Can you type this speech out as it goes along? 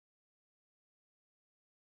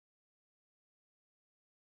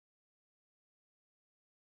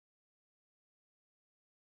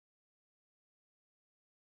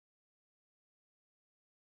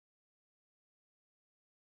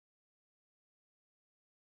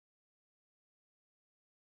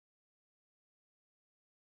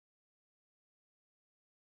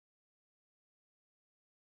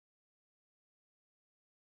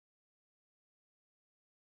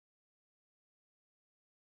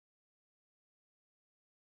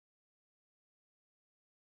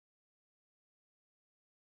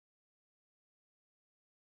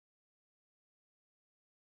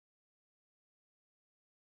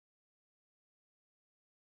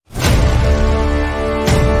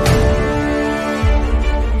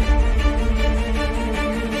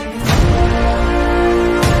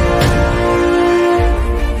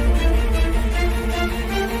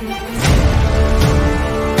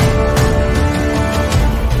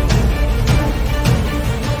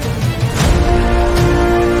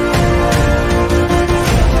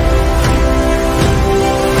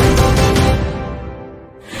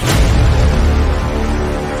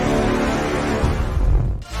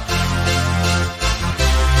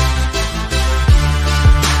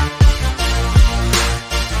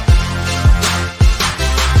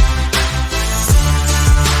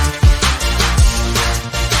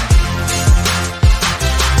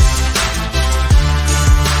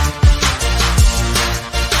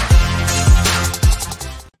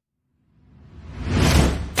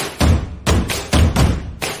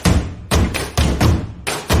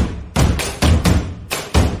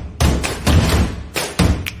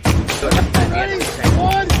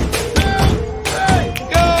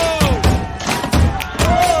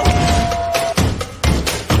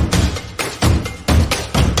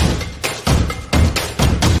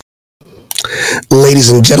ladies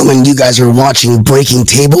and gentlemen, you guys are watching Breaking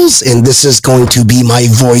Tables, and this is going to be my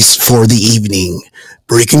voice for the evening.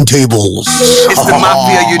 Breaking Tables. It's the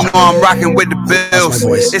mafia, you know I'm rocking with the Bills. That's my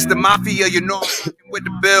voice. It's the mafia, you know I'm rocking with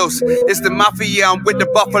the Bills. It's the mafia, I'm with the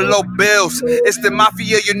Buffalo Bills. It's the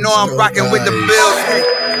mafia, you know I'm rocking with the Bills. Hey,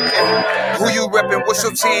 who you reppin'? What's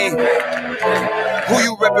your team? Who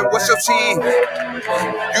you reppin'? What's your team?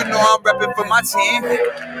 You know I'm reppin' for my team.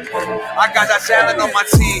 I got that talent on my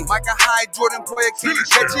team. Micah High, Jordan Poyer, can you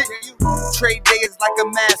catch it? Trade day is like a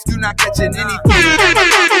mask, you not catching anything. We not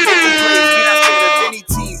scared of any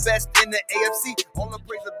team. Best in the AFC, all the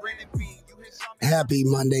praise of Brandon Bean. Happy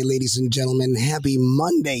Monday, ladies and gentlemen. Happy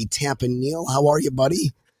Monday, Tampa Neil. How are you,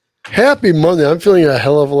 buddy? Happy Monday. I'm feeling a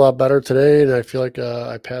hell of a lot better today, and I feel like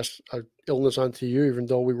I passed illness on to you, even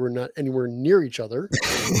though we were not anywhere near each other.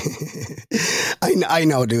 I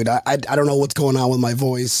know, dude. I don't know what's going on with my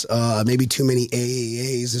voice. Maybe too many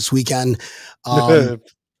AAAs this weekend.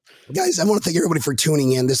 Guys, I want to thank everybody for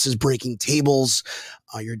tuning in. This is Breaking Tables.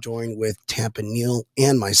 You're joined with Tampa Neil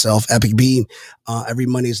and myself, Epic B, every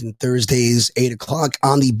Mondays and Thursdays, 8 o'clock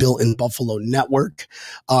on the Built in Buffalo Network.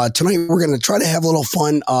 Tonight, we're going to try to have a little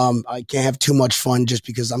fun. I can't have too much fun just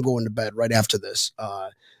because I'm going to bed right after this.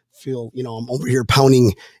 I'm over here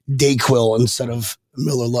pounding Dayquil instead of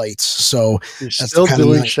Miller Lights. So you're that's still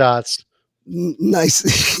doing shots. Nice.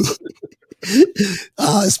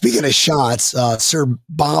 Speaking of shots, Sir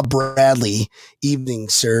Bob Bradley, evening,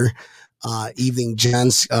 sir. Evening,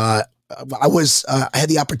 gents. I had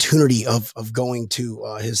the opportunity of going to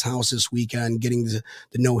his house this weekend, getting to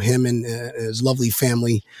know him and his lovely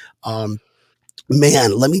family.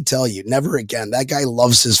 Man, let me tell you, never again. That guy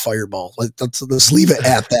loves his Fireball. Let's leave it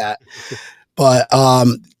at that. But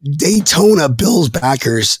Daytona Bills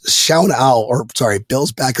backers,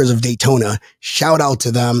 Bills backers of Daytona, shout out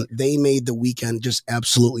to them. They made the weekend just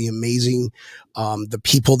absolutely amazing. The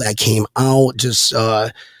people that came out, just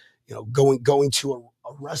going to a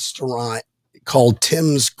restaurant called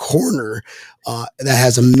Tim's Corner that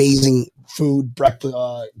has amazing food, breakfast,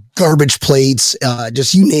 garbage plates,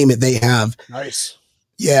 just you name it, they have. Nice.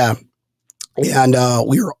 Yeah. And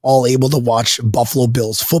we were all able to watch Buffalo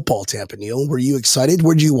Bills football, Tampa Neil. Were you excited?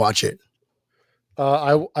 Where'd you watch it?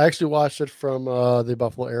 I actually watched it from the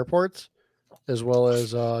Buffalo airport, as well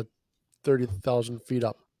as 30,000 feet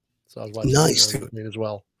up. So I was watching it as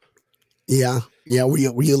well. Yeah. Were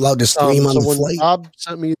you allowed to stream on the flight? Bob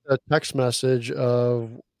sent me a text message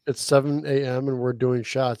of it's 7 a.m. and we're doing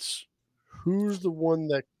shots. Who's the one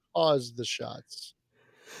that caused the shots?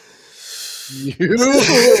 You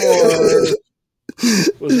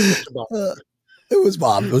It was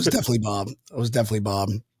Bob. It was definitely Bob. It was definitely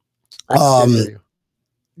Bob.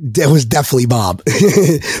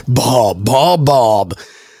 Bob.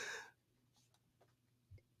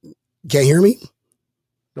 Can't hear me?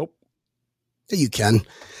 Nope. Yeah, you can.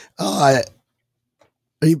 Are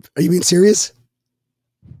you being serious?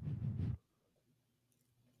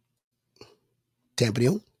 Tampa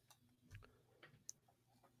Neil?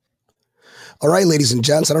 All right, ladies and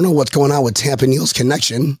gents, I don't know what's going on with Tampa Neil's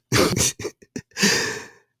connection.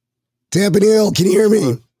 Tampa Neil, can you hear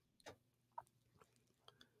me?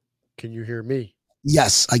 Can you hear me?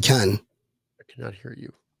 Yes, I can. I cannot hear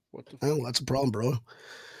you. Oh, that's a problem, bro.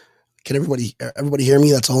 Can everybody hear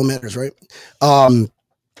me? That's all that matters, right?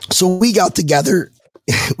 So we got together.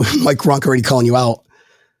 Mike Ronk already calling you out,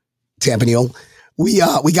 Tampa Neil. We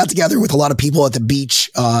got together with a lot of people at the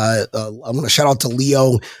beach. I want to shout out to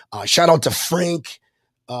Leo. Shout out to Frank.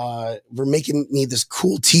 We're making me this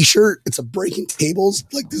cool T-shirt. It's a Breaking Tables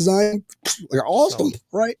design. They're awesome,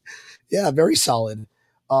 right? Yeah, very solid.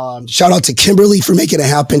 Shout out to Kimberly for making it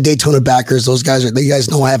happen. Daytona backers. Those guys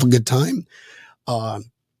know I have a good time.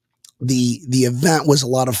 The event was a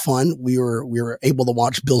lot of fun. We were able to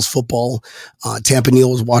watch Bills football. Tampa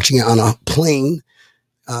Neil was watching it on a plane.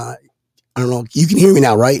 I don't know. You can hear me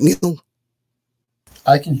now, right, Neil?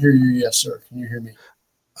 I can hear you, yes, sir. Can you hear me?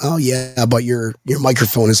 Oh yeah, but your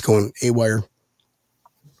microphone is going AWire.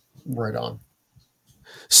 Right on.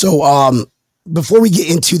 So before we get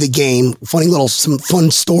into the game, some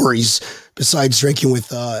fun stories besides drinking with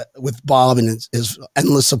Bob and his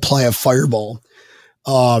endless supply of Fireball.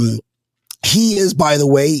 He is, by the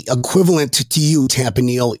way, equivalent to you, Tampa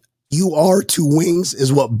Neil. You are to wings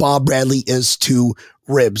is what Bob Bradley is to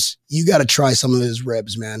ribs. You got to try some of his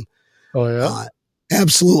ribs, man. Oh yeah.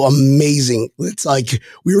 Absolute amazing. It's like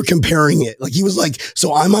we were comparing it. Like he was like,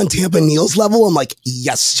 so I'm on Tampa Neil's level. I'm like,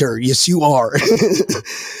 yes, sir. Yes, you are.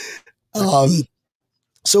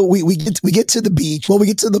 So we get to the beach. Well, we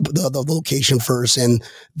get to the location first, and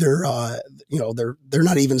they're they're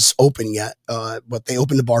not even open yet. But they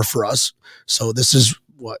opened the bar for us. So this is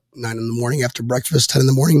what 9 in the morning after breakfast, 10 in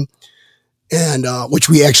the morning, and which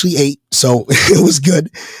we actually ate. So it was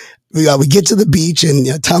good. We get to the beach,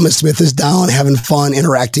 and Thomas Smith is down having fun,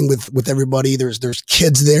 interacting with everybody. There's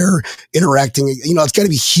kids there interacting. It's got to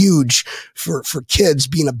be huge for kids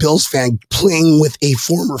being a Bills fan playing with a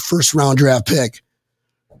former first round draft pick.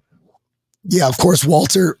 Yeah, of course,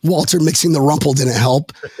 Walter mixing the rumple didn't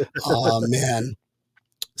help. Oh, man.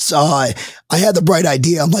 So I had the bright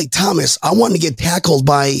idea. I'm like, Thomas, I want to get tackled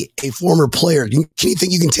by a former player. Can you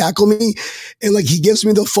think you can tackle me? And like, he gives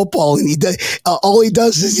me the football, and all he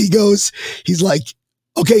does is he's like,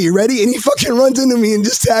 okay, you ready? And he fucking runs into me and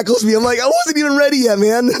just tackles me. I'm like, I wasn't even ready yet,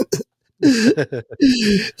 man.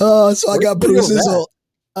 So I got bruises.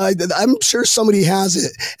 I'm sure somebody has it.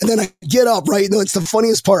 And then I get up, right? No, it's the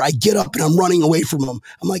funniest part. I get up and I'm running away from him.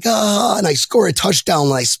 I'm like, and I score a touchdown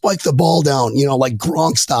and I spike the ball down, like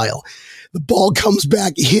Gronk style. The ball comes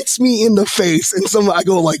back, hits me in the face. And I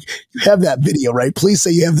go like, you have that video, right? Please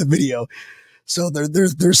say you have the video. So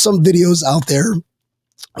there's some videos out there.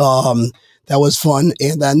 That was fun.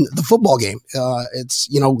 And then the football game,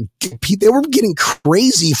 they were getting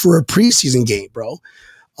crazy for a preseason game, bro.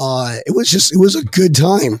 It was a good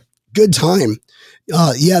time. Good time.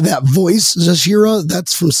 That voice, Zashira,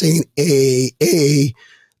 that's from saying A.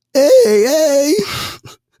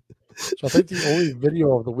 So I think the only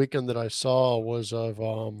video of the weekend that I saw was of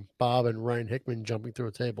Bob and Ryan Hickman jumping through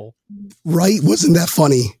a table. Right? Wasn't that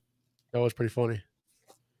funny? That was pretty funny.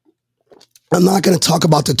 I'm not going to talk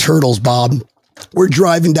about the turtles, Bob. We're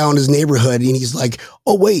driving down his neighborhood, and he's like,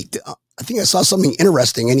 oh, wait, I think I saw something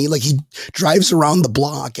interesting. And he drives around the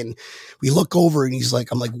block, and we look over, and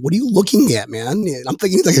I'm like, what are you looking at, man? And I'm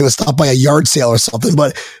thinking they're going to stop by a yard sale or something,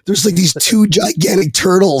 but there's like these two gigantic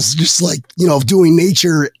turtles just like, doing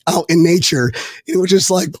nature out in nature. And it was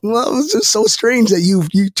just like, well, it was just so strange that you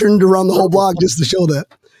turned around the whole block just to show that.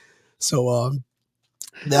 So,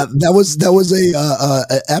 that was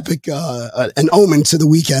a epic, an omen to the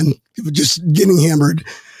weekend, just getting hammered.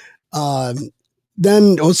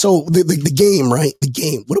 Then also the game, right? The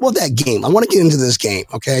game. What about that game? I want to get into this game.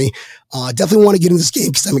 Okay. Definitely want to get into this game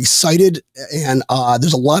because I'm excited. And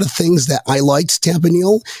there's a lot of things that I liked, Tampa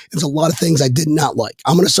Neal. There's a lot of things I did not like.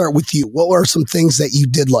 I'm going to start with you. What were some things that you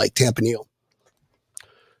did like, Tampa Neal?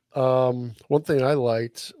 One thing I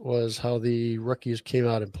liked was how the rookies came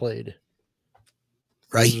out and played.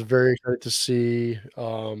 Right. I was very excited to see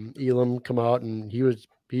Elam come out, and he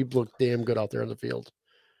looked damn good out there on the field.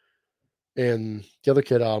 And the other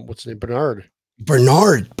kid, what's his name? Bernard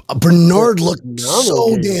looked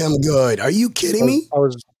so damn good. Are you kidding me? I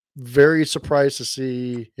was very surprised to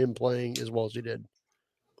see him playing as well as he did.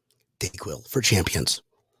 Dayquil for champions.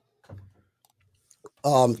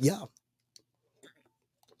 Yeah.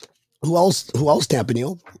 Who else, Tampa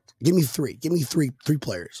Neal? Give me three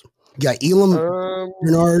players. You got Elam,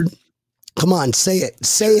 Bernard. Come on, say it.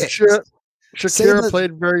 Shakira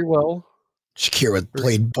played very well. Shakira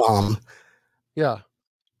played bomb. Yeah.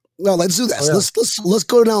 No, let's do this. Let's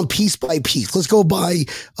go down piece by piece. Let's go by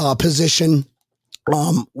position.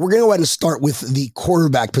 We're gonna go ahead and start with the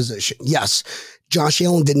quarterback position. Yes, Josh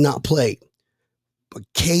Allen did not play, but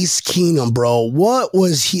Case Keenum, bro, what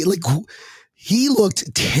was he like? He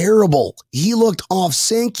looked terrible. He looked off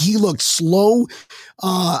sync. He looked slow.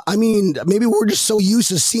 Maybe we're just so used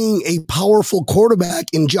to seeing a powerful quarterback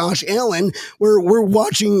in Josh Allen where we're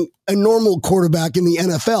watching a normal quarterback in the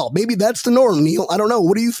NFL. Maybe that's the norm, Neil. I don't know.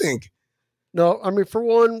 What do you think? No, for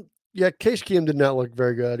one, Case Keenum did not look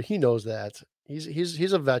very good. He knows that.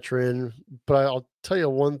 He's a veteran, but I'll tell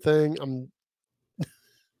you one thing. I'm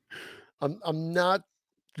not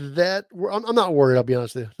worried. I'll be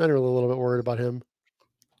honest with you. I'm really a little bit worried about him.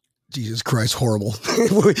 Jesus Christ, horrible.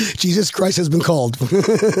 Jesus Christ has been called.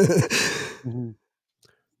 Mm-hmm.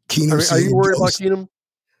 Are you worried about Keenum?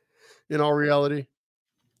 In all reality,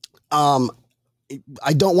 I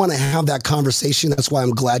don't want to have that conversation. That's why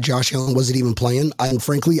I'm glad Josh Allen wasn't even playing.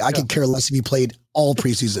 Frankly, I could care less if he played all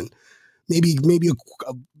preseason. Maybe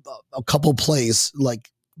a couple plays like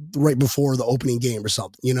right before the opening game or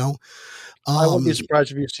something. I wouldn't be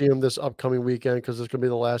surprised if you see him this upcoming weekend because it's going to be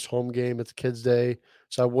the last home game. It's Kids Day.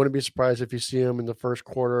 So I wouldn't be surprised if you see him in the first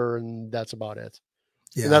quarter, and that's about it.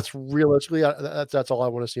 Yeah. And that's realistically, that's all I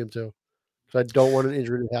want to see him too. Because I don't want an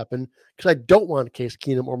injury to happen. Because I don't want Case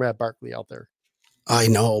Keenum or Matt Barkley out there. I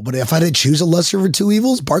know, but if I had to choose a lesser of two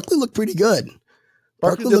evils, Barkley looked pretty good.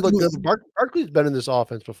 Barkley did look good. Barkley's been in this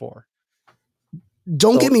offense before.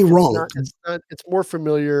 Don't get me wrong. It's more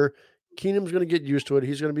familiar. Keenum's going to get used to it.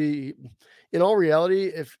 He's going to be, in all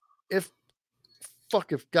reality, if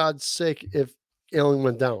God's sake, if Allen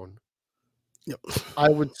went down, I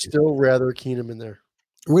would still rather Keenum in there.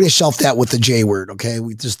 We're going to shelf that with the J word, okay?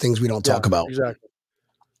 Just things we don't talk about. Exactly.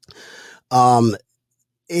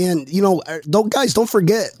 And, don't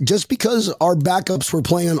forget, just because our backups were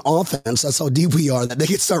playing on offense, that's how deep we are, that they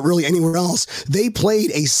could start really anywhere else. They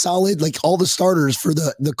played a solid, like all the starters for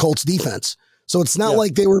the Colts defense. So it's not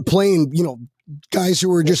like they were playing, guys who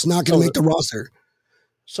were just not going to make the roster.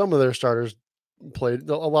 Some of their starters played.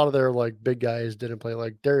 A lot of their like big guys didn't play.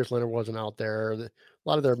 Like Darius Leonard wasn't out there. A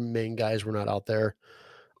lot of their main guys were not out there.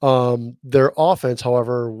 Their offense,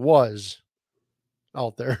 however, was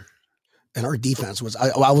out there. And our defense was,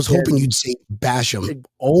 I was hoping you'd say Basham.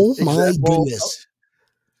 Oh my goodness.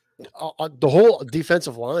 The whole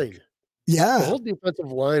defensive line. Yeah. The whole defensive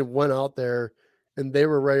line went out there and they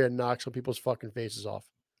were ready to knock some people's fucking faces off.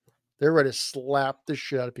 They were ready to slap the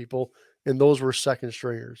shit out of people. And those were second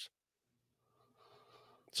stringers.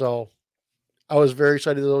 So I was very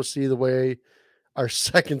excited to see the way our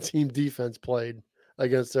second team defense played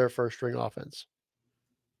against their first string offense.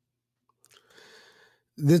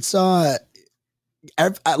 There's a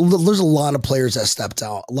lot of players that stepped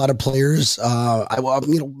out. A lot of players.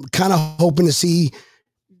 Kind of hoping to see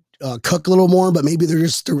Cook a little more, but maybe they're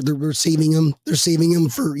saving him. They're saving him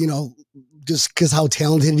for just because how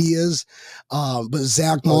talented he is. But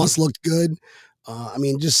Zach Moss looked good.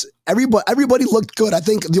 Just everybody looked good. I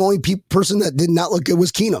think the only person that did not look good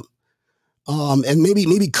was Keenum. And maybe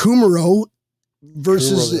Kumaro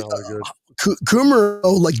versus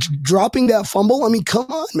Kumaro, like dropping that fumble. I mean, come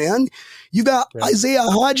on, man. You got Isaiah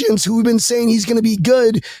Hodgins, who we've been saying he's going to be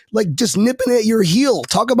good, like just nipping at your heel.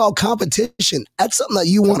 Talk about competition. That's something that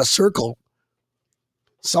you want to circle.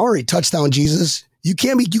 Sorry, touchdown Jesus. You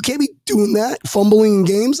can't be doing that, fumbling in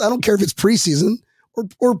games. I don't care if it's preseason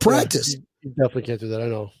or practice. You definitely can't do that. I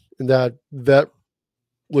know. And that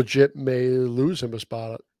legit may lose him a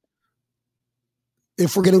spot.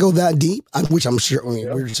 If we're going to go that deep, which I'm sure,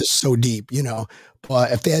 we're just so deep,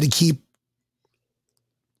 but if they had to keep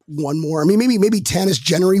one more, maybe Tanis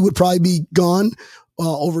Jennery would probably be gone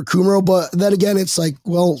over Kumaro, but then again, it's like,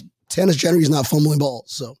 well, Tanis Jennery's not fumbling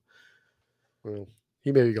balls. So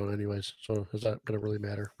he may be gone anyways. So is that going to really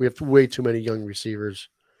matter? We have way too many young receivers.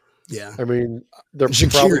 Yeah. They're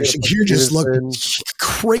Shakir just looked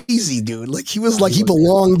crazy, dude. Like he was he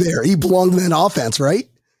belonged there. He belonged in that offense, right?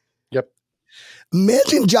 Yep.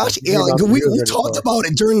 Imagine Josh Allen. We talked about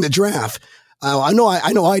it during the draft. I know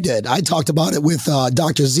I did. I talked about it with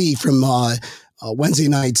Dr. Z from Wednesday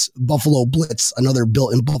night's Buffalo Blitz, another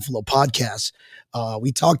Built in Buffalo podcast.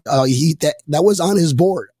 We talked. That was on his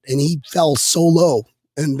board, and he fell so low,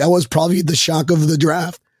 and that was probably the shock of the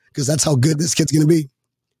draft because that's how good this kid's going to be.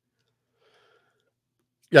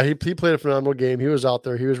 Yeah, he played a phenomenal game. He was out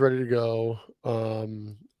there. He was ready to go.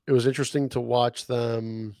 It was interesting to watch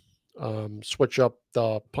them switch up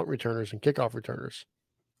the punt returners and kickoff returners.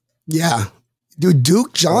 Yeah. Dude,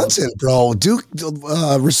 Duke Johnson, bro. Duke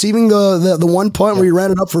receiving the one punt where he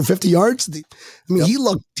ran it up for 50 yards. He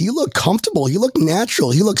looked comfortable. He looked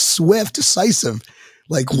natural. He looked swift, decisive.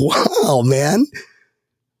 Like, wow, man.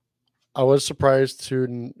 I was surprised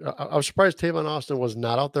Tavon Austin was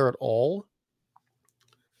not out there at all.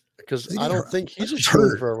 Because I don't think he's a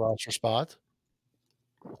shooter for a roster spot.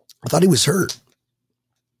 I thought he was hurt.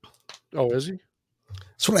 Oh, is he?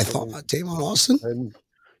 That's what I thought. Tavon Austin? And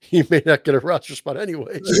he may not get a roster spot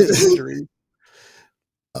anyway.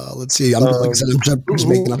 Let's see. I'm just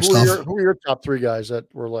making up stuff. Who are your top three guys that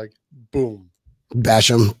were like, boom?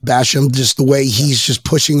 Basham, just the way he's just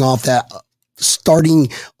pushing off that starting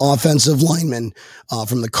offensive lineman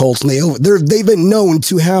from the Colts. And they've been known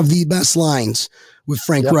to have the best lines with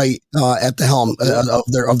Frank Wright at the helm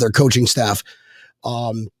of their coaching staff.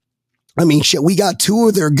 We got two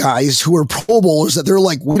of their guys who are Pro Bowlers that they're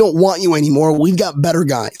like, we don't want you anymore. We've got better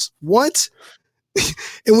guys. What?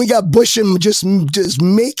 And we got Busham just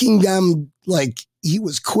making them like he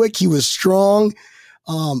was quick. He was strong.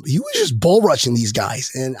 He was just bull rushing these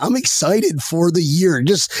guys. And I'm excited for the year.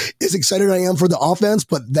 Just as excited I am for the offense,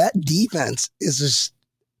 but that defense is just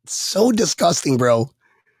so disgusting, bro.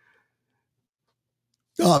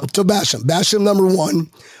 To Basham number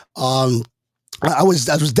one. I was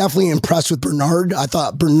definitely impressed with Bernard. I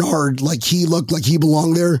thought Bernard, he looked like he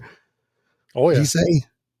belonged there. Oh yeah. Did you say?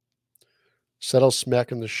 Settle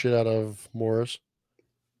smacking the shit out of Morris.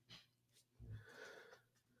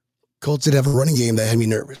 Colts did have a running game that had me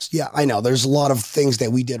nervous. Yeah, I know. There's a lot of things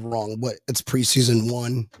that we did wrong, but it's preseason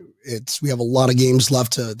 1. We have a lot of games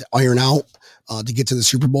left to iron out to get to the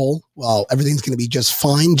Super Bowl. Well, everything's going to be just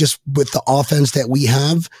fine, just with the offense that we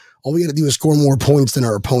have. All we got to do is score more points than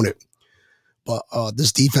our opponent. But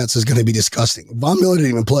this defense is going to be disgusting. Von Miller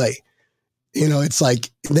didn't even play. It's like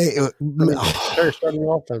their starting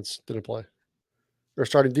offense didn't play. Their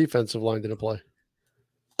starting defensive line didn't play.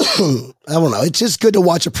 I don't know. It's just good to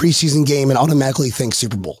watch a preseason game and automatically think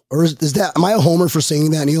Super Bowl. Or is that? Am I a homer for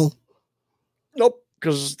saying that, Neil? Nope,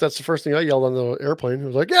 because that's the first thing I yelled on the airplane. It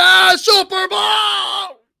was like, "Yeah, Super Bowl!"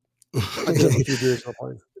 I did a few beers on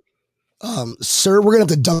the plane. Sir, we're gonna have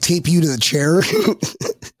to duct tape you to the chair.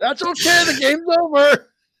 That's okay. The game's over.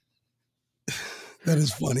 That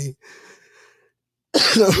is funny.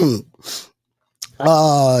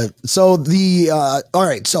 All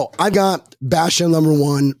right. So I got Basham number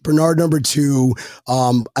 1, Bernard number 2.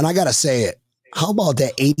 And I got to say it. How about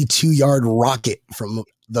that 82-yard rocket from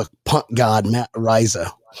the punt god, Matt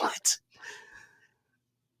Riza? What?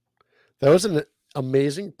 That was an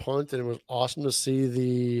amazing punt, and it was awesome to see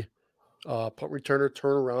the punt returner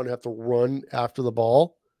turn around and have to run after the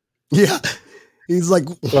ball. Yeah. He's like,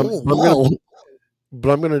 but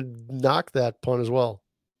I'm going to knock that punt as well.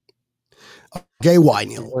 Okay, why,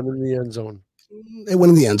 Neil? They went in the end zone. They went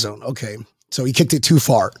in the end zone. Okay. So he kicked it too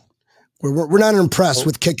far. We're not impressed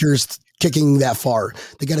with kickers kicking that far.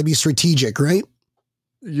 They got to be strategic, right?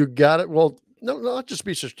 You got it. Well, no, not just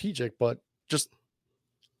be strategic, but just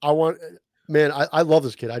I love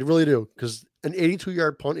this kid. I really do, because an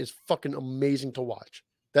 82-yard punt is fucking amazing to watch.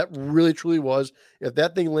 That really, truly was. If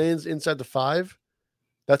that thing lands inside the 5,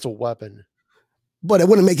 that's a weapon. But it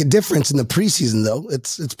wouldn't make a difference in the preseason, though.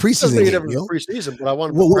 It's preseason. It doesn't make a difference in preseason, but I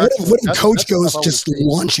want. What if the coach goes, just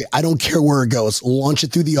launch it? I don't care where it goes. Launch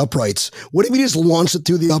it through the uprights. What if he just launched it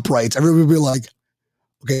through the uprights? Everybody would be like,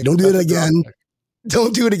 okay, don't do it again.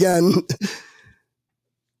 Don't do it again.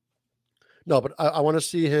 No, but I want to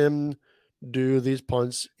see him do these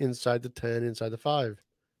punts inside the 10, inside the 5.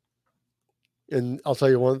 And I'll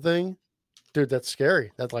tell you one thing, dude, that's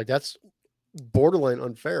scary. That's borderline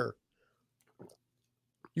unfair.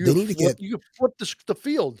 You flip the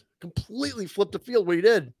field, completely flip the field. What he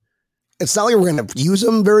did. It's not like we're going to use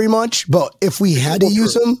him very much, but if we had to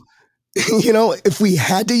use him,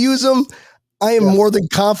 I am more than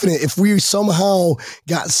confident if we somehow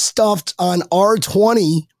got stuffed on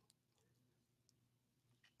R20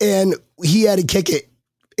 and he had to kick it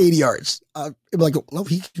 80 yards. I'd be like, no,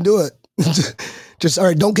 he can do it. Just, all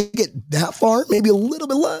right, don't kick it that far. Maybe a little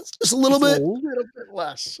bit less. Just a little bit. A little bit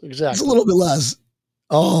less. Exactly. Just a little bit less.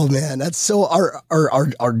 Oh man, that's so our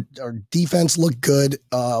defense looked good.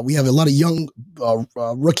 We have a lot of young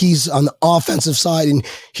rookies on the offensive side, and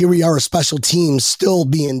here we are, special teams still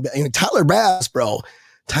being Tyler Bass, bro.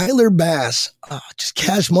 Tyler Bass, just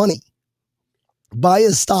cash money. Buy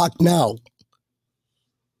his stock now.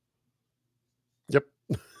 Yep,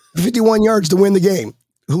 51 yards to win the game.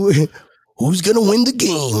 Who's gonna win the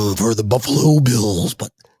game for the Buffalo Bills?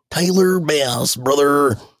 But Tyler Bass,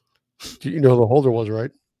 brother. You know who the holder was, right?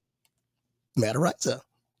 Matt Riza.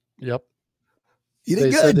 Yep.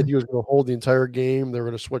 They said that he was going to hold the entire game. They were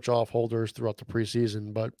going to switch off holders throughout the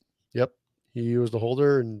preseason, but yep, he was the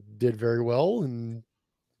holder and did very well. And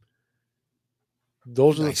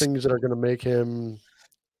those are the things that are going to make him.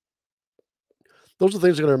 Those are the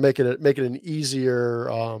things that are going to make it an easier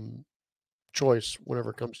choice whenever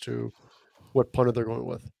it comes to what punter they're going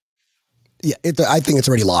with. Yeah, I think it's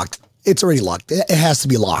already locked. It's already locked. It has to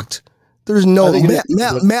be locked. There's no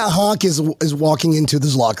Matt Hawk is walking into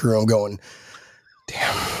this locker room going,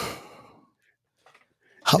 damn.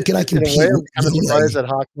 How can I compete? I'm kind of surprised that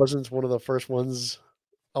Hawk wasn't one of the first ones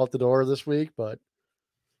out the door this week, but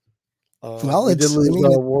we did lose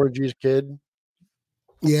Warren G's kid.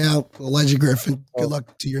 Yeah, Elijah Griffin. Good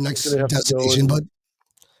luck to your next destination, bud.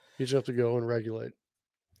 He's going to have to go and regulate.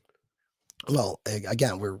 Well,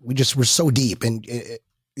 again, we're so deep, and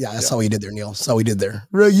that's how he did there, Neil. That's how he did there.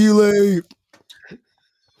 Regulate.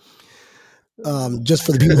 Just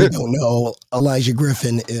for the people who don't know, Elijah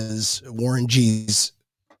Griffin is Warren G's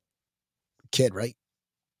kid, right?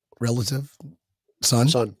 Relative? Son?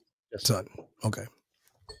 Yes. Son. Okay.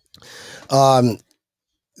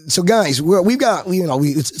 So guys, we've got,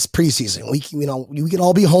 it's preseason. We can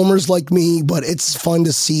all be homers like me, but it's fun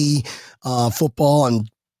to see football and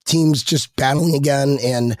teams just battling again.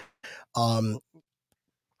 And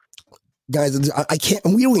guys,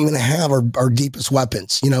 we don't even have our deepest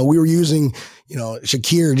weapons. We were using,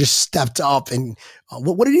 Shakir just stepped up, and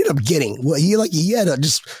what did he end up getting? Well, he had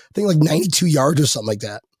just, I think, like 92 yards or something like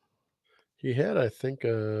that. He had, I think,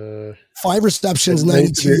 5 receptions,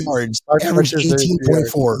 92 yards, average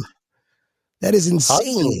 18.4. That is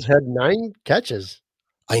insane. Hopkins had 9 catches.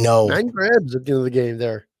 I know. 9 grabs at the end of the game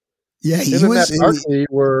there. Yeah, him and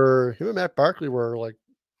Matt Barkley were like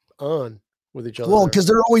on with each other. Well, because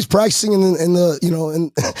they're always practicing in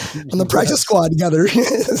the practice squad together.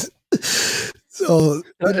 So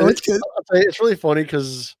it's good. I'll tell you, it's really funny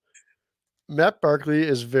because Matt Barkley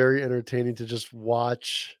is very entertaining to just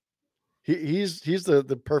watch. He's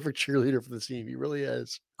the perfect cheerleader for the team. He really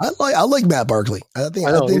is. I like Matt Barkley. I think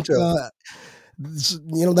that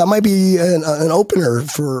might be an opener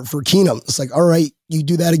for Keenum. It's like, all right, you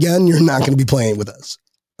do that again, you're not going to be playing with us.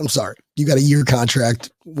 I'm sorry. You got a year contract.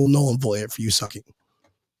 We'll null and void it for you sucking.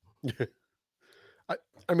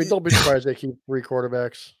 I mean, don't be surprised they keep 3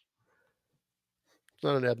 quarterbacks. It's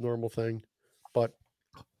not an abnormal thing, but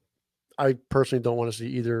I personally don't want to see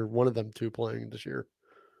either one of them 2 playing this year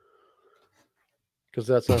because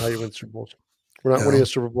that's not how you win Super Bowls. We're not winning a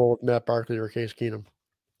Super Bowl with Matt Barkley or Case Keenum.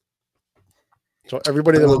 So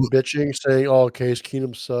everybody that was bitching, saying, "Oh, Case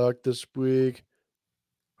Keenum sucked this week,"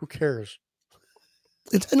 who cares?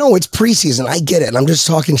 It's preseason. I get it. I'm just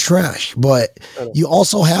talking trash, but you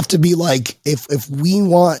also have to be like, if we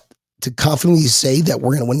want to confidently say that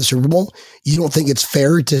we're going to win the Super Bowl, you don't think it's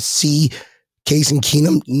fair to see Case and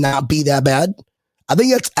Keenum not be that bad? I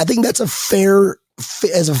think that's a fair,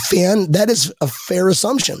 as a fan, that is a fair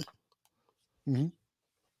assumption. Mm-hmm.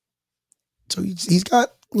 So he's got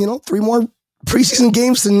 3 more preseason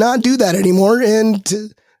games to not do that anymore, and 2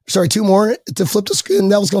 more to flip the script.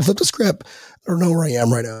 And that was going to flip the script. I don't know where I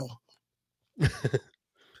am right now.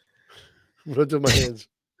 What do I do with my hands?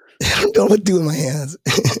 I don't know what to do with my hands.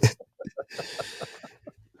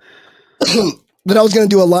 But I was going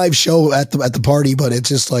to do a live show at the party, but it's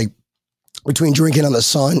just like between drinking on the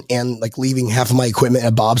sun and like leaving half of my equipment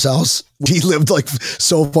at Bob's house. He lived like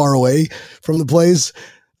so far away from the place.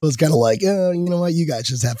 It was kind of like, you know what? You guys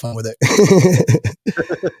just have fun with it.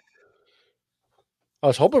 I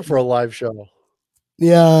was hoping for a live show.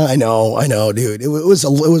 Yeah, I know, dude. It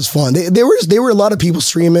was fun. There were a lot of people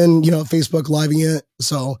streaming, Facebook living it.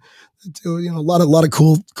 So, a lot of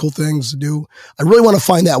cool things to do. I really want to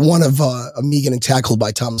find that one of Megan and Tackled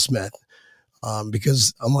by Tom Smith,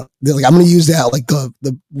 because I'm going to use that like the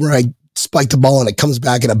where I spike the ball and it comes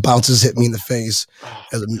back and it bounces, hit me in the face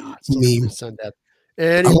as a meme. Send that.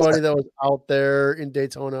 Anybody that was out there in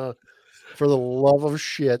Daytona, for the love of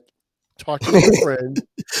shit, talk to your friend.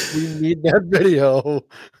 We need that video.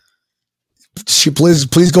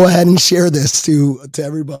 Please go ahead and share this to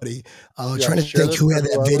everybody. Trying to think who had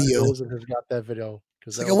that video. Has got that video?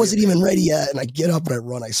 It's like I wasn't even ready yet, and I get up and I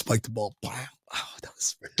run. I spike the ball. Wow, that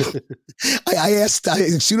was. I asked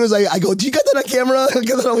as soon as I go, "Do you got that on camera?"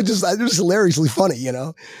 Because it was just hilariously funny,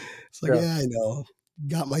 It's like, yeah, I know,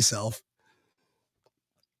 got myself.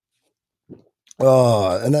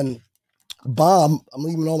 And then Bob, I'm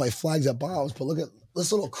leaving all my flags at Bob's, but look at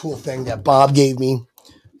this little cool thing that Bob gave me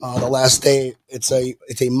the last day. It's a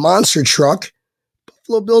monster truck,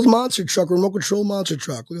 Buffalo Bills monster truck, remote control monster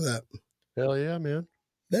truck. Look at that. Hell yeah, man.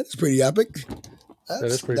 That is pretty epic. That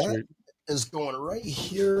is pretty sweet. Is going right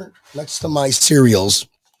here next to my cereals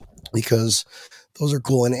because those are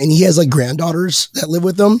cool. And he has like granddaughters that live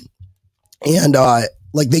with them. And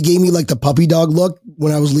like they gave me like the puppy dog look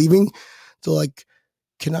when I was leaving. So like,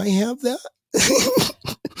 can I have that?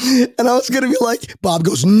 And I was going to be like, Bob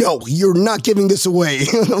goes, no, you're not giving this away.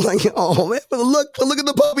 And I'm like, oh man, but look at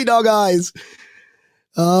the puppy dog eyes.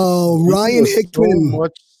 Oh, Ryan Hickman. So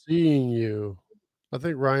much seeing you. I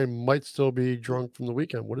think Ryan might still be drunk from the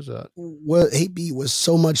weekend. What is that? Well, hey B, was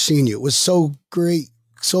so much seeing you. It was so great.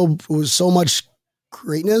 It was so much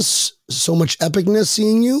greatness, so much epicness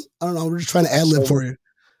seeing you. I don't know. We're just trying to ad lib for you.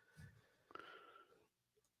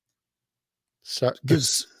 So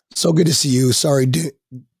good to see you. Sorry,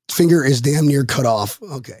 finger is damn near cut off.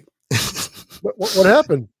 Okay. What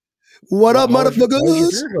happened? What up,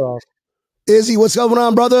 motherfuckers? Izzy, what's going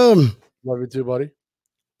on, brother? Love you too, buddy.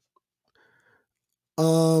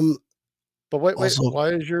 But wait, also, why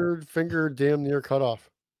is your finger damn near cut off?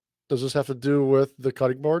 Does this have to do with the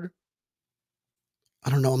cutting board? I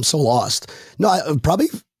don't know. I'm so lost. No,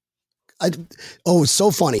 it's so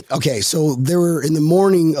funny. Okay, so there were in the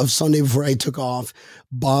morning of Sunday before I took off,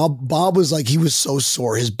 Bob was like, he was so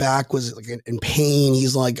sore. His back was like in pain.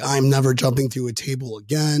 He's like, I'm never jumping through a table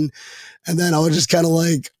again. And then I was just kind of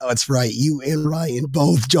like, oh, that's right. You and Ryan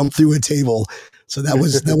both jumped through a table. So that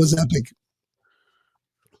was epic.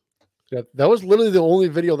 Yeah, that was literally the only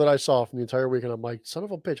video that I saw from the entire weekend. I'm like, son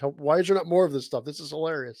of a bitch, why is there not more of this stuff? This is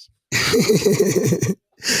hilarious.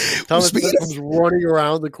 Thomas Smith comes running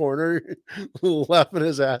around the corner, laughing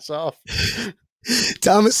his ass off.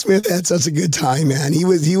 Thomas Smith had such a good time, man. He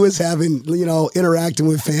was having, interacting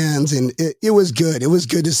with fans, and it was good. It was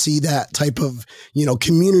good to see that type of,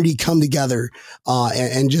 community come together,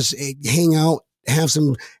 and just hang out, have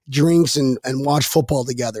some drinks and watch football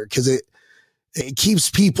together. Cause it keeps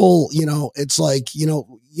people, it's like,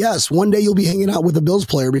 yes, one day you'll be hanging out with a Bills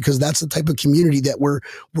player because that's the type of community that we're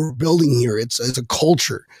building here. It's a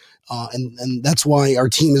culture. And that's why our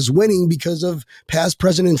team is winning, because of past,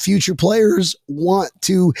 present, and future players want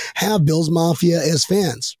to have Bills Mafia as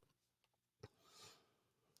fans.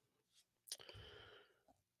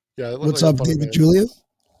 Yeah. What's up, David Julia?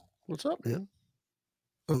 What's up, man?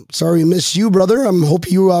 I'm sorry I missed you, brother. I'm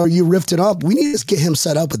hoping you riffed it up. We need to get him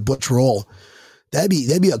set up with Butch Roll. That'd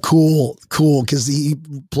be a cool, because he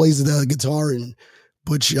plays the guitar, and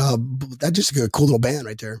Butch, that's just a cool little band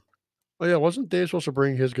right there. Oh yeah, wasn't Dave supposed to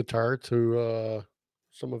bring his guitar to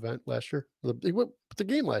some event last year? He went to the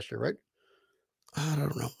game last year, right? I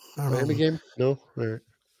don't know. Miami game? No. All right.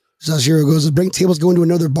 Zaziro goes, the Brink Table's going to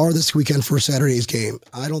another bar this weekend for Saturday's game.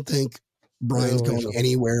 I don't think Brian's going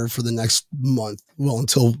anywhere for the next month. Well,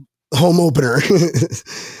 until home opener.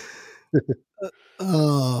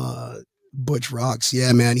 Butch rocks.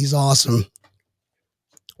 Yeah, man, he's awesome.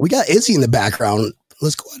 We got Izzy in the background.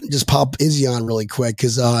 Let's go ahead and just pop Izzy on really quick,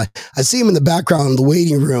 because I see him in the background in the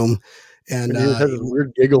waiting room. And he has a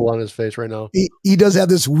weird giggle on his face right now. He does have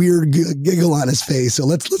this weird giggle on his face. So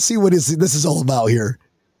let's see what this is all about here.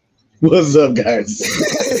 What's up, guys?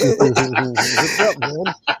 What's up, man?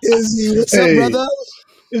 Izzy, what's up, brother?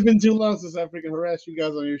 It's been too long since I freaking harassed you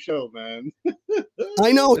guys on your show, man.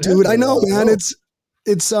 I know, dude. I know, man. It's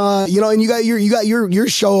and you got your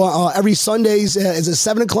show every Sundays. Is it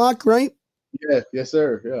 7:00, right? Yeah, yes,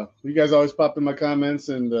 sir. Yeah, you guys always pop in my comments,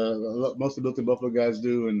 and most of the Built in Buffalo guys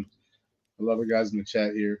do, and I love the guys in the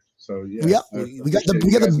chat here. So yeah, we got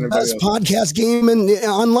the best podcast game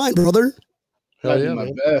online, brother. I do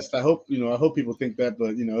my best. I hope people think that,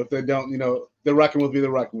 but if they don't, they're rocking with me. They're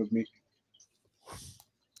rocking with me.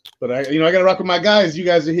 But I got to rock with my guys. You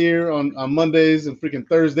guys are here on Mondays and freaking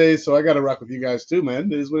Thursdays, so I got to rock with you guys too,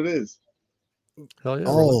 man. It is what it is. Hell yeah.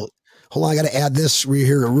 Oh, hold on. I got to add this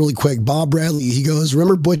here really quick. Bob Bradley, he goes,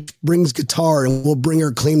 remember Butch brings guitar and we'll bring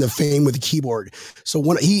our claim to fame with the keyboard. So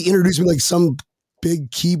when he introduced me like some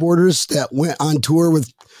big keyboarders that went on tour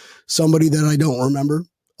with somebody that I don't remember,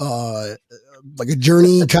 like a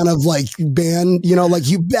Journey kind of like band, like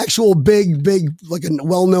actual big, like a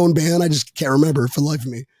well-known band. I just can't remember for the life of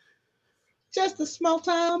me. Just a small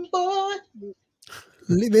town boy.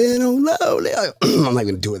 Living on lonely. I'm not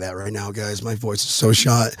going to do that right now, guys. My voice is so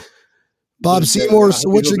shot. Bob Seymour, so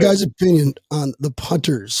what's your guys' opinion on the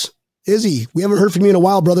punters? Izzy, we haven't heard from you in a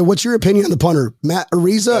while, brother. What's your opinion on the punter? Matt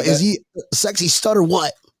Ariza, is he a sexy stud or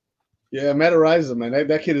what? Yeah, Matt Ariza, man.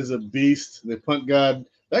 That kid is a beast. The punt god.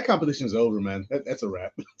 That competition is over, man. That's a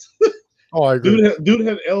wrap. Oh, I agree. Dude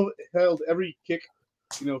had held every kick,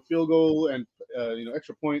 field goal and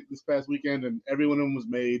extra point this past weekend, and every one of them was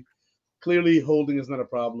made. Clearly, holding is not a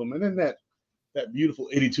problem. And then that beautiful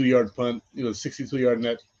 82-yard punt, 62-yard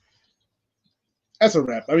net. That's a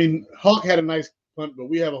wrap. I mean, Hawk had a nice punt, but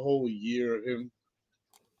we have a whole year of him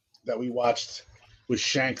that we watched with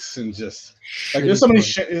shanks and just like there's so many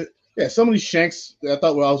so many shanks. I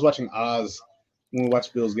thought I was watching Oz when we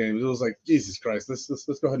watched Bills games. It was like, Jesus Christ, let's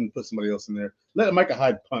go ahead and put somebody else in there. Let Micah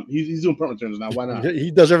Hyde punt. He's doing punt returns now. Why not?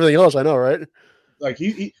 He does everything else. I know, right? Like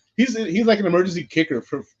he's like an emergency kicker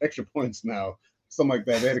for extra points now. Something like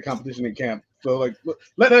that. They had a competition in camp, so like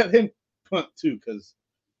let him punt too, because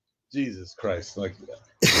Jesus Christ, like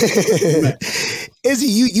Izzy,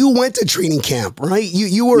 you went to training camp, right?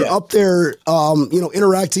 You were up there,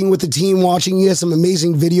 interacting with the team, watching. You had some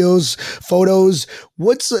amazing videos, photos.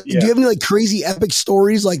 Do you have any like crazy epic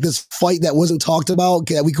stories like this fight that wasn't talked about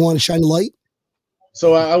that we can want to shine the light?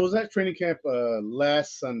 So I was at training camp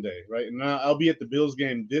last Sunday, right? And I'll be at the Bills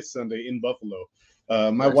game this Sunday in Buffalo.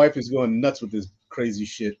 My wife is going nuts with this crazy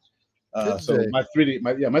shit. So my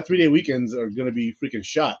 3-day weekends are going to be freaking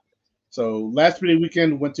shot. So last 3-day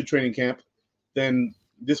weekend went to training camp. Then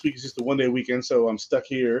this week is just a 1-day weekend, so I'm stuck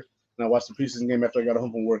here. And I watched the preseason game after I got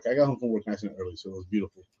home from work. I got home from work nice and early, so it was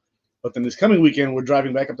beautiful. But then this coming weekend, we're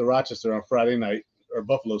driving back up to Rochester on Friday night, or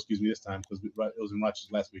Buffalo, this time, because it was in Rochester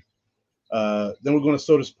last week. Then we're going to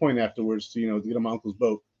Sodas Point afterwards to get on my uncle's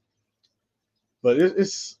boat. But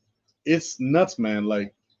it's nuts, man.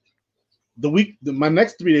 Like my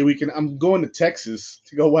next 3-day weekend, I'm going to Texas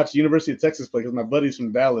to go watch University of Texas play because my buddy's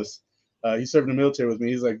from Dallas. He served in the military with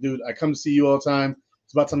me. He's like, dude, I come to see you all the time.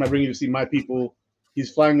 It's about time I bring you to see my people.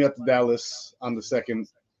 He's flying me up to Dallas on the 2nd.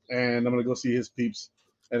 and I'm gonna go see his peeps,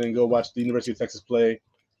 and then go watch the University of Texas play.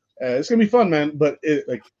 It's gonna be fun, man. But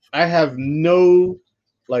I have no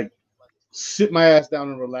sit my ass down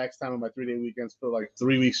and relax time on my 3-day weekends for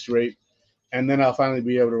 3 weeks straight, and then I'll finally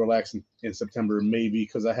be able to relax in September, maybe,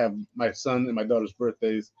 because I have my son and my daughter's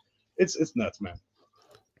birthdays. It's nuts, man.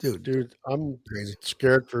 Dude, I'm crazy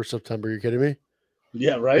scared for September. Are you kidding me?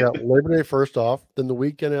 Yeah, right. Yeah, Labor Day first off. Then the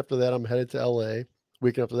weekend after that, I'm headed to LA.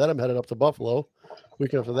 Weekend after that, I'm headed up to Buffalo.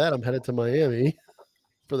 Weekend after that, I'm headed to Miami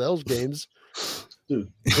for those games. Dude,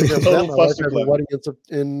 weekend after that, my wife has a wedding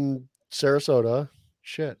in Sarasota.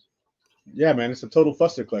 Shit. Yeah, man, it's a total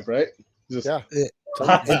fustercluck, right? Yeah.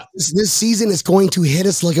 This season is going to hit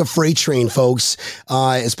us like a freight train, folks.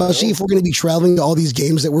 Especially if we're going to be traveling to all these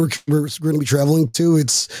games that we're going to be traveling to.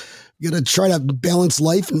 It's going to try to balance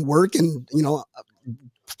life and work, and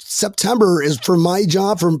September is for my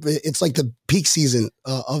job. It's like the peak season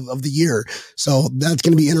of the year, so that's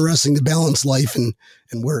going to be interesting to balance life and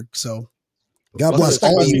work. So, God bless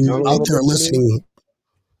all of you out there listening.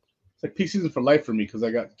 It's like peak season for life for me because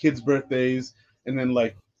I got kids' birthdays, and then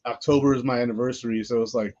October is my anniversary, so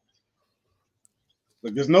it's like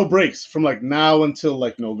there's no breaks from now until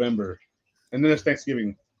November, and then there's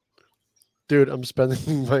Thanksgiving. Dude, I'm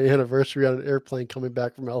spending my anniversary on an airplane coming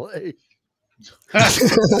back from LA.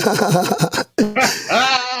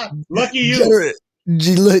 Lucky you.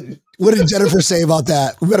 What did Jennifer say about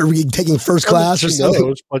that? We better be taking first class or something.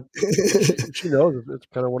 Knows, but she knows it's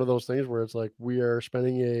kind of one of those things where it's like we are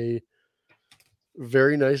spending a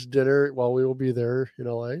very nice dinner while we will be there in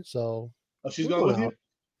LA. So, she's going with you?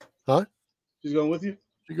 Huh? She's going with you?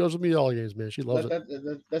 She goes with me to all games, man. She loves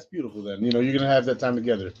it. That's beautiful. Then you're gonna have that time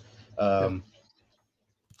together.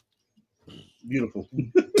 Beautiful.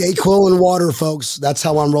 Dayquil and water, folks. That's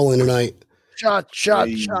how I'm rolling tonight.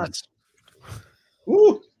 Shots.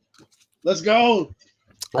 Woo! Let's go.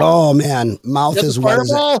 Oh man, mouth is wet.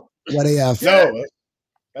 What AF? No,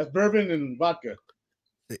 that's bourbon and vodka.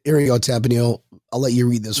 Here we go, Tappanio. I'll let you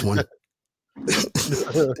read this one. Oh,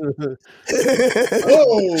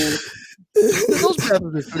 those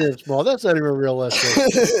bathrooms are pretty small. That's not even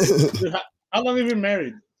realistic. How long have you been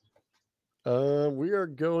married? We are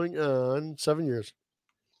going on 7 years.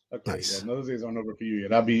 Okay, nice. Those days aren't over for you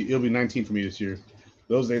yet. It'll be 19 for me this year.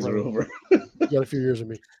 Those days are over. You got a few years of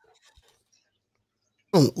me.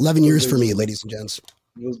 11 years for me, ladies and gents.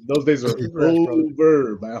 Those days are over.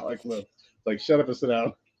 Shut up and sit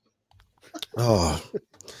down. Oh,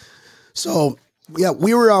 so yeah,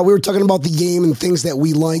 we were talking about the game and things that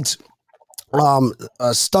we liked.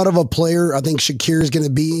 A stud of a player, I think Shakir is going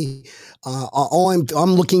to be. All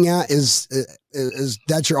I'm looking at is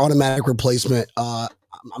that's your automatic replacement.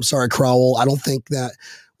 I'm sorry, Crowell. I don't think that.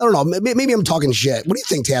 I don't know. Maybe I'm talking shit. What do you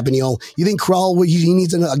think, Tappanio? You think Crowell he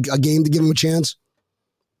needs a game to give him a chance?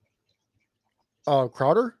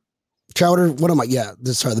 Crowder. What am I? Yeah,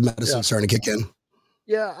 the medicine's starting to kick in.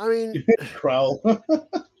 Yeah, I mean, Crowell.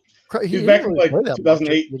 He's back in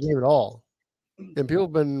 2008. The game at all, and people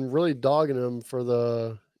have been really dogging him for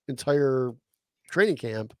the entire training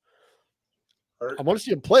camp. I want to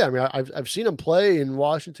see him play. I mean, I've seen him play in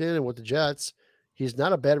Washington and with the Jets. He's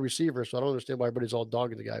not a bad receiver, so I don't understand why everybody's all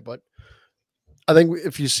dogging the guy. But I think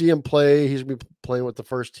if you see him play, he's going to be playing with the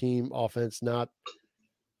first team offense, not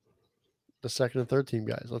the second and third team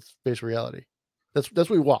guys. Let's face reality. That's what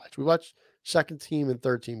we watch. We watch second team and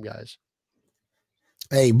third team guys.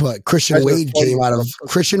 Hey, but Christian Wade came out of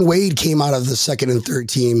the second and third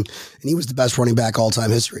team, and he was the best running back all time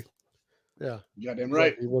history. Yeah, goddamn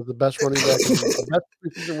right. He was the best running back, the best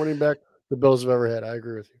preseason running back the Bills have ever had. I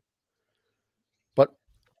agree with you. But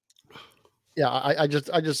yeah, I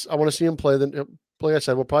want to see him play. Then, like I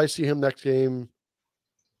said, we'll probably see him next game.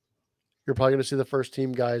 You're probably going to see the first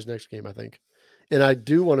team guys next game, I think. And I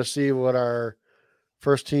do want to see what our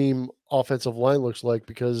first team offensive line looks like,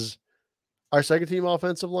 because our second team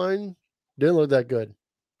offensive line didn't look that good.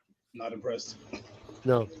 Not impressed.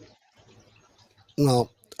 No.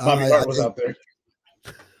 Bobby Hart was out there.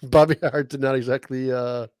 Bobby Hart did not exactly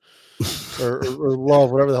or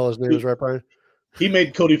love whatever the hell his name is, right, Brian? He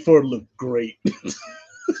made Cody Ford look great.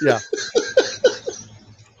 Yeah.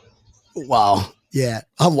 Wow. Yeah.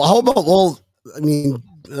 How about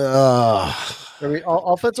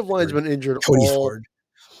offensive line's been injured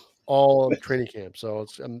all training camp. So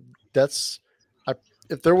it's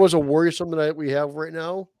if there was a worrisome that we have right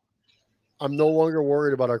now, I'm no longer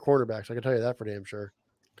worried about our quarterbacks. I can tell you that for damn sure.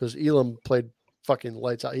 Because Elam played fucking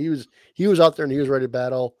lights out. He was out there and he was ready to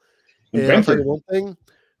battle. And I'll tell you one thing: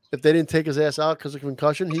 if they didn't take his ass out because of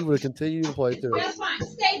concussion, he would have continued to play too. That's fine.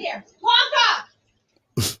 Stay there. Walk up.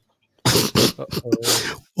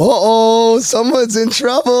 Uh-oh, someone's in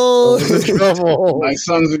trouble. My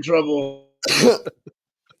son's in trouble.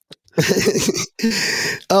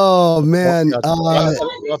 Oh man,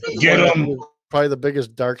 get him. Probably the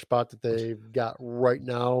biggest dark spot that they've got right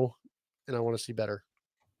now, and I want to see better.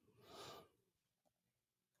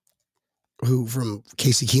 Who from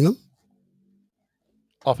Casey Keenum?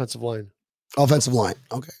 Offensive line.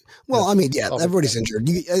 Okay. Well, I mean, yeah, everybody's injured.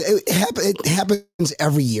 It happens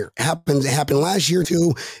every year. It happened last year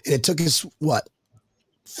too, and it took us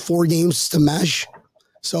 4 games to mesh.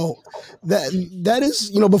 So that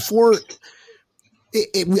is, before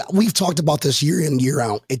we've talked about this year in, year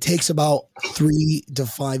out. It takes about 3 to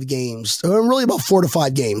 5 games, or really about 4 to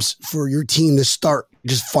 5 games for your team to start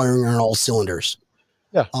just firing on all cylinders.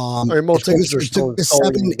 Yeah. Most it took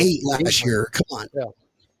 7, 8 last year. Come on. Yeah.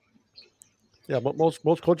 Yeah, but most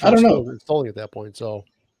coaches are still installing at that point, so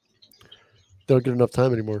they don't get enough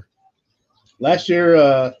time anymore. Last year,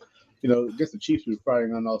 I guess the Chiefs were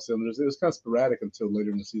firing on all cylinders. It was kind of sporadic until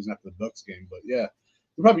later in the season after the Bucks game. But yeah,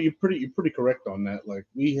 you're pretty correct on that. Like,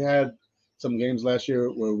 we had some games last year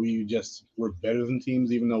where we just were better than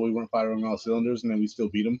teams, even though we weren't firing on all cylinders, and then we still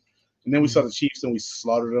beat them. And then we saw the Chiefs and we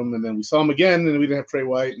slaughtered them, and then we saw them again, and we didn't have Trey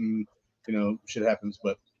White, and shit happens.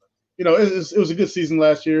 But it was a good season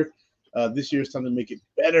last year. This year it's time to make it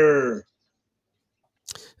better.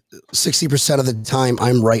 60% of the time,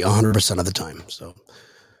 I'm right 100% of the time. So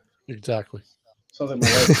exactly. Sounds like my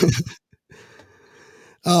life.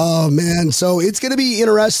 Oh man, so it's going to be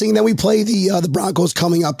interesting. Then we play the Broncos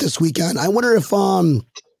coming up this weekend. I wonder if we're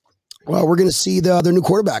going to see their new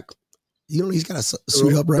quarterback. He's got to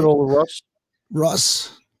suit up, right?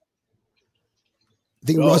 Russ. I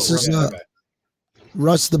think Russ is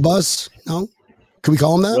Russ the Bus. No, can we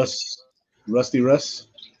call him that? Rusty Russ.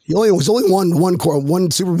 He was only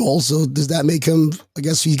one Super Bowl, so does that make him? I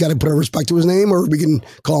guess he's got to put a respect to his name, or we can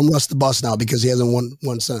call him Russ the Bus now because he hasn't won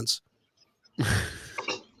one since.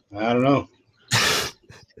 I don't know.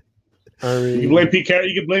 I mean, you can blame Pete Carroll.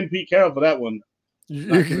 You can blame Pete Carroll for that one.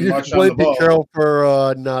 You can blame Pete Carroll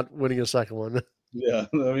for not winning a second one. Yeah,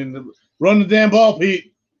 I mean, run the damn ball,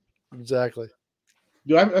 Pete. Exactly.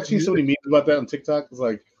 Dude, I've seen so many memes about that on TikTok. It's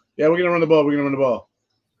like, yeah, we're gonna run the ball. We're gonna run the ball.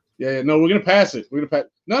 Yeah, no, we're gonna pass it. We're gonna pass.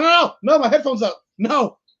 No, my headphones up.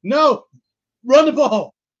 No, run the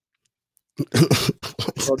ball.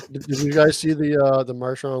 Did you guys see the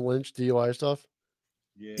Marshawn Lynch DUI stuff?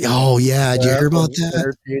 Yeah. Oh yeah, did you hear about that?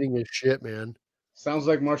 Entertaining as shit, man. Sounds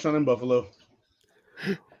like Marshawn in Buffalo.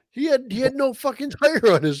 He had no fucking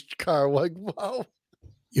tire on his car. Like, wow.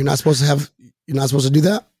 You're not supposed to do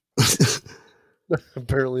that.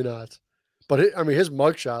 Apparently not. But his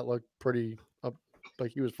mugshot looked pretty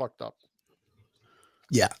like he was fucked up.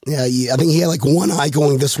 Yeah. I think he had like one eye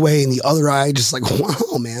going this way and the other eye just like,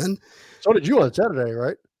 wow, man. So did you on Saturday,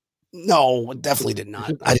 right? No, definitely did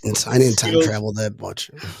not. I didn't time travel that much.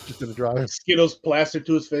 Just in the drive. Skittles plastered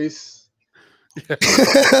to his face.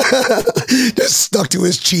 Just stuck to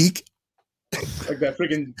his cheek. Like that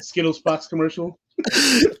freaking Skittles box commercial.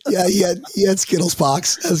 Yeah, he had Skittles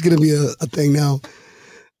box. That's gonna be a thing now.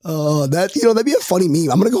 That'd be a funny meme.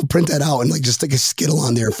 I'm gonna go print that out and like just stick a Skittle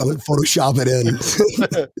on there, Photoshop it in.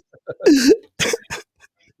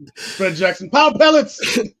 Fred Jackson, power pellets.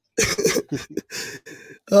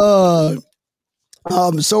 So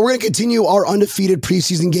we're gonna continue our undefeated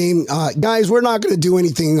preseason game, guys. We're not gonna do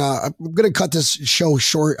anything. We're gonna cut this show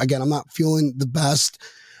short. Again, I'm not feeling the best.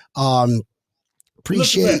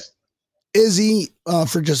 Appreciate Izzy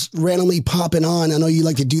for just randomly popping on. I know you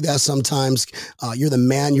like to do that sometimes. You're the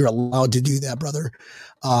man. You're allowed to do that, brother.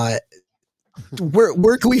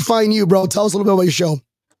 Where can we find you, bro? Tell us a little bit about your show.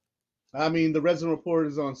 I mean, the Red Zone Report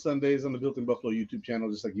is on Sundays on the Built in Buffalo YouTube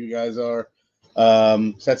channel, just like you guys are.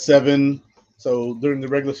 It's at 7. So during the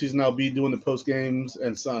regular season, I'll be doing the post games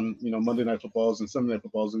and Monday night footballs and Sunday night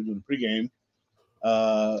footballs. We're doing the pregame.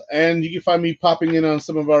 And you can find me popping in on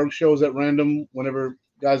some of our shows at random whenever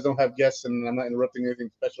guys don't have guests and I'm not interrupting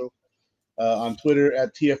anything special. On Twitter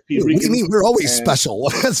at TFP. What do you mean? We're always special.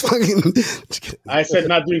 That's fucking. I said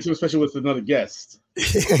not doing something special with another guest.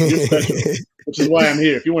 You're special, which is why I'm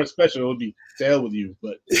here. If you weren't special, it would be to hell with you.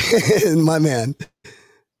 But my man,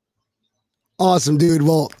 awesome, dude.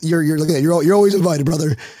 Well, you're looking at you're always invited,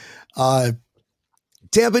 brother.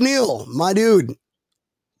 Tampa Neil, my dude.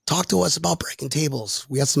 Talk to us about breaking tables.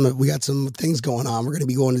 We got some things going on. We're going to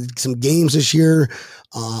be going to some games this year.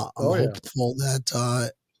 I'm hopeful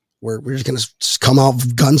that we're just going to come out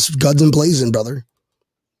guns and blazing, brother.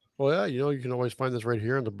 Well, yeah, you can always find this right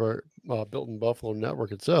here on the Built in Buffalo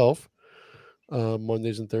network itself.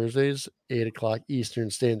 Mondays and Thursdays, 8 o'clock Eastern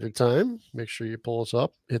Standard Time. Make sure you pull us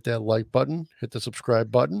up, hit that like button, hit the subscribe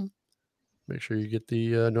button. Make sure you get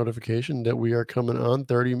the notification that we are coming on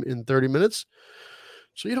 30 minutes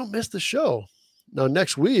so you don't miss the show. Now,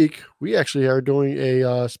 next week, we actually are doing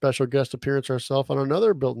a special guest appearance ourselves on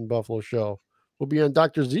another Built in Buffalo show. We'll be on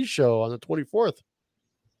Dr. Z's show on the 24th.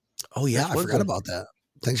 Oh, yeah. I forgot about that.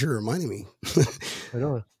 Thanks for reminding me. I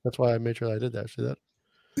know. That's why I made sure I did that. See that?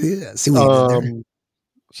 Yeah. See what you did there.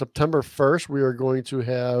 September 1st, we are going to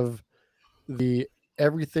have the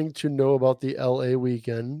Everything to Know About the LA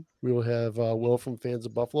Weekend. We will have Will from Fans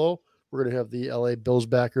of Buffalo. We're going to have the LA Bills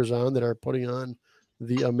backers on that are putting on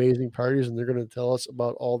the amazing parties, and they're going to tell us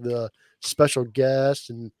about all the special guests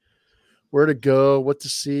and where to go, what to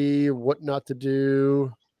see, what not to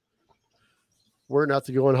do, where not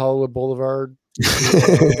to go on Hollywood Boulevard.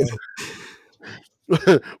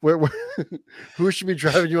 where who should be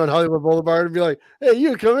driving you on Hollywood Boulevard and be like, hey,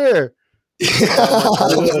 you come here.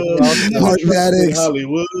 Mark Maddox.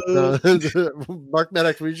 Hollywood. Mark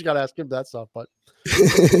Maddox, we just got to ask him that stuff, but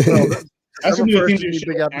that's a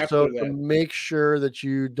big episode. So make sure that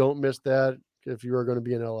you don't miss that if you are going to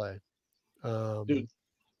be in LA. Dude,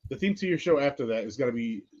 the theme to your show after that is got to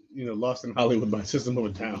be, Lost in Hollywood by System of a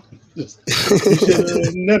Down. You should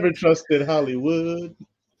have never trusted Hollywood.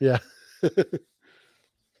 Yeah.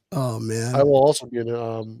 Oh man, I will also be in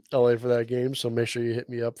LA for that game, so make sure you hit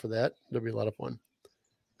me up for that. It'll be a lot of fun.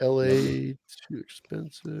 LA too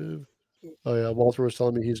expensive. Oh yeah, Walter was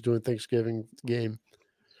telling me he's doing Thanksgiving game.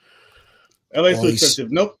 LA's too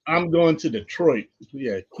expensive. Nope, I'm going to Detroit.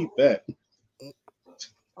 Yeah, keep that.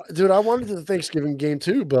 Dude, I wanted the Thanksgiving game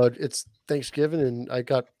too, but it's Thanksgiving and I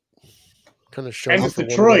got kind of shown for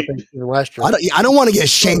Detroit last year. I don't want to get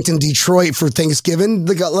shanked in Detroit for Thanksgiving.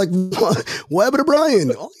 They got like what happened to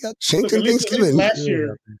Brian? Oh, you got shanked in Thanksgiving. At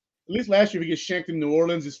least last year we get shanked in New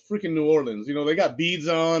Orleans. It's freaking New Orleans. They got beads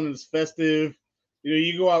on and it's festive.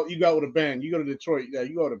 You go out with a bang. You go to Detroit, yeah,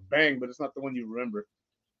 you go with a bang, but it's not the one you remember.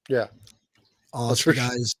 Yeah. Awesome,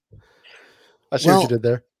 guys. I see what you did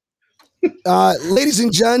there. Ladies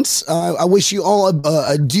and gents, I wish you all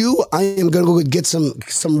adieu. I am going to go get some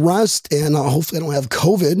rest, and hopefully I don't have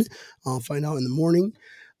COVID. I'll find out in the morning.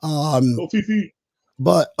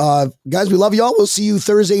 But guys, we love y'all. We'll see you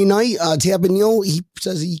Thursday night. Tabanil, he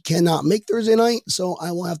says he cannot make Thursday night, so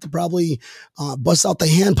I will have to probably bust out the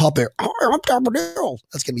hand puppet. I'm Tabanil.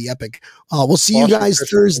 That's going to be epic. We'll see you guys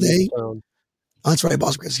Thursday. That's right,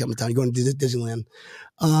 Boss Chris is coming to town. You're going to Disneyland.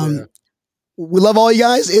 We love all you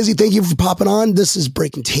guys. Izzy, thank you for popping on. This is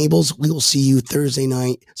Breaking Tables. We will see you Thursday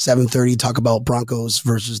night, 7:30. Talk about Broncos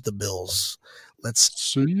versus the Bills. Let's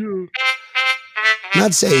see you.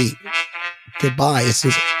 Not say goodbye. It's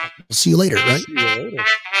just, we'll see you later, right? See you later.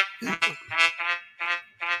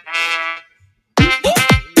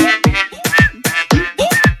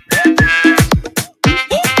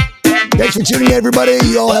 Thanks for tuning in, everybody.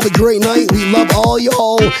 You all have a great night. We love all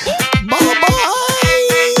y'all. Bye-bye.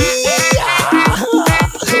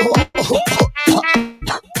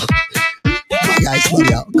 Bye, guys. Love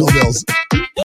y'all. Go Bills.